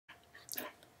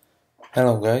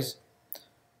Hello guys,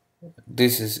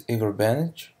 this is Igor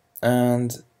Banic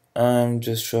and I'm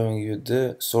just showing you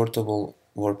the sortable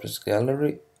WordPress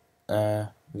gallery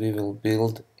we will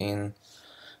build in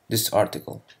this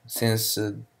article. Since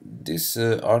this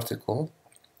article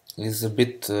is a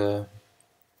bit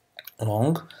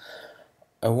long,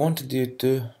 I wanted you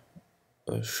to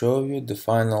show you the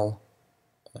final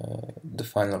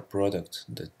product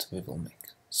that we will make.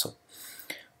 So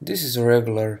this is a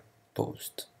regular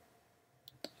post.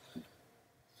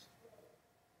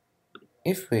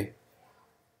 If we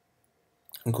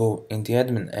go in the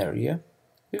admin area,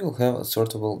 we will have a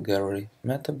sortable gallery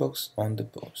metabox on the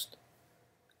post,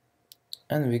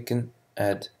 and we can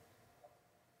add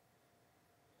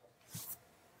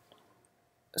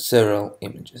several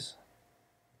images.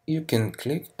 You can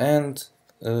click and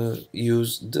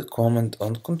use the command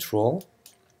on control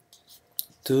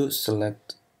to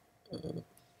select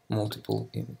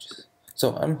multiple images.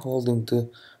 So I'm holding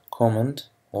the command,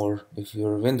 or if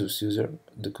you're a Windows user,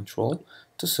 the control,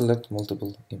 to select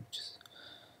multiple images.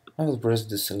 I will press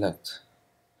the select,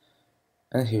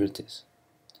 and here it is.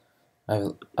 I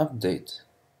will update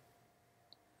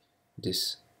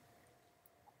this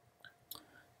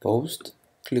post,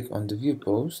 click on the view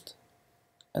post,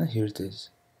 and here it is,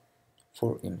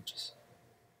 4 images.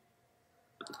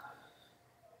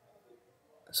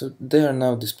 So they are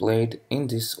now displayed in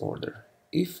this order.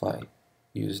 If I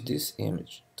use this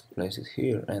image to place it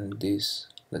here and this,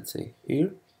 let's say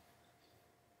here,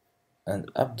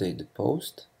 and update the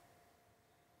post,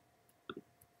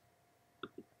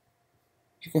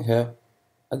 you can have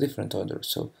a different order.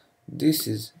 So this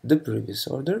is the previous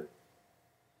order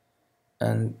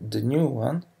and the new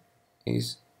one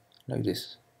is like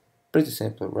this. Pretty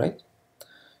simple, right?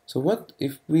 So what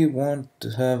if we want to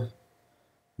have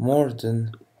more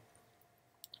than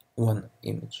one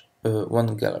image,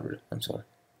 one gallery, I'm sorry.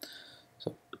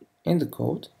 So in the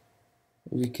code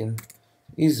we can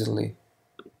easily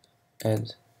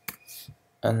add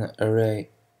an array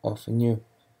of a new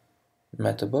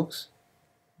metabox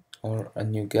or a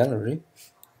new gallery,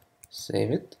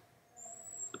 save it,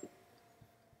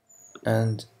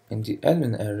 and in the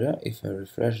admin area, if I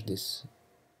refresh this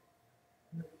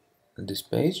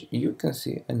page, you can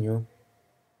see a new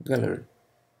gallery.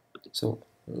 So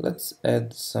let's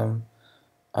add some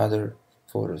other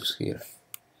photos here.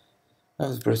 I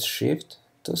will press Shift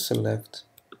to select,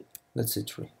 let's say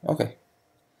 3. Okay,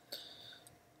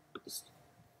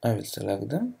 I will select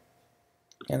them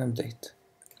and update.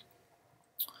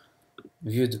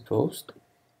 View the post,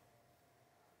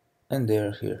 and they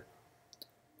are here.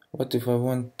 What if I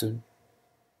want to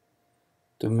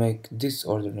make this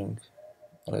ordering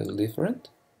a little different?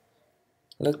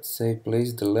 Let's say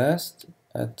place the last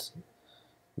at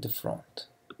the front.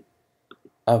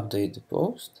 Update the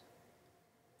post,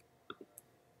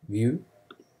 view,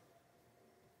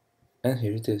 and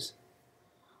here it is.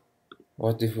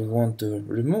 What if we want to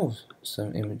remove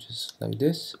some images like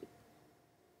this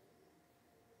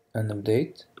and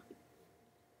update,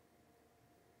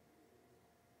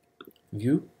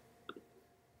 view,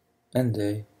 and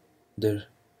there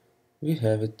we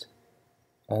have it.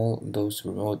 All those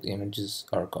removed images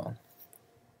are gone.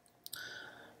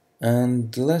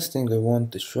 And the last thing I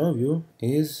want to show you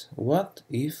is what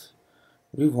if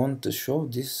we want to show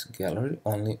this gallery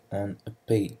only on a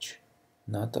page,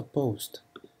 not a post.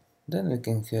 Then we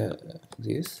can have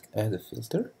this, add a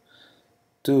filter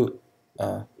to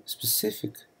a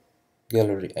specific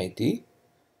gallery ID,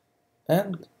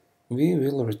 and we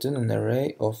will return an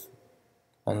array of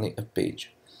only a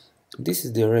page. This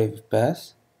is the array we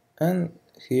pass, and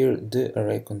here the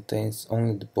array contains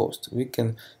only the post. We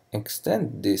can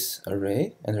extend this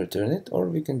array and return it, or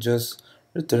we can just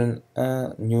return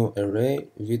a new array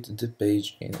with the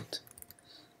page in it.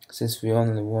 Since we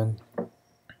only want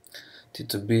it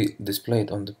to be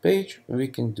displayed on the page, we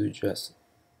can do just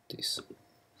this.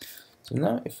 So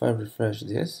now if I refresh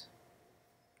this,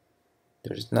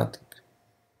 there is nothing.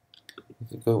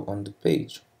 If we go on the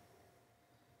page,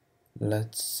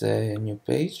 let's say a new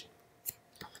page,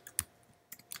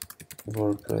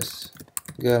 WordPress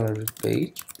gallery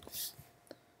page,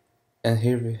 and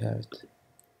here we have it.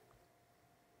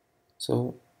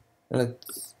 So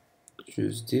let's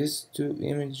choose these 2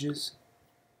 images,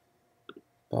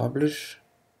 publish,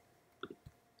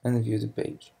 and view the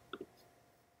page,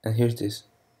 and here it is.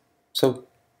 So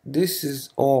this is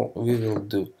all we will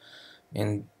do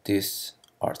in this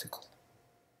article.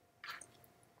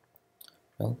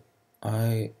 Well,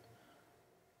 I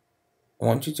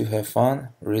want you to have fun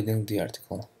reading the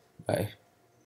article. Bye.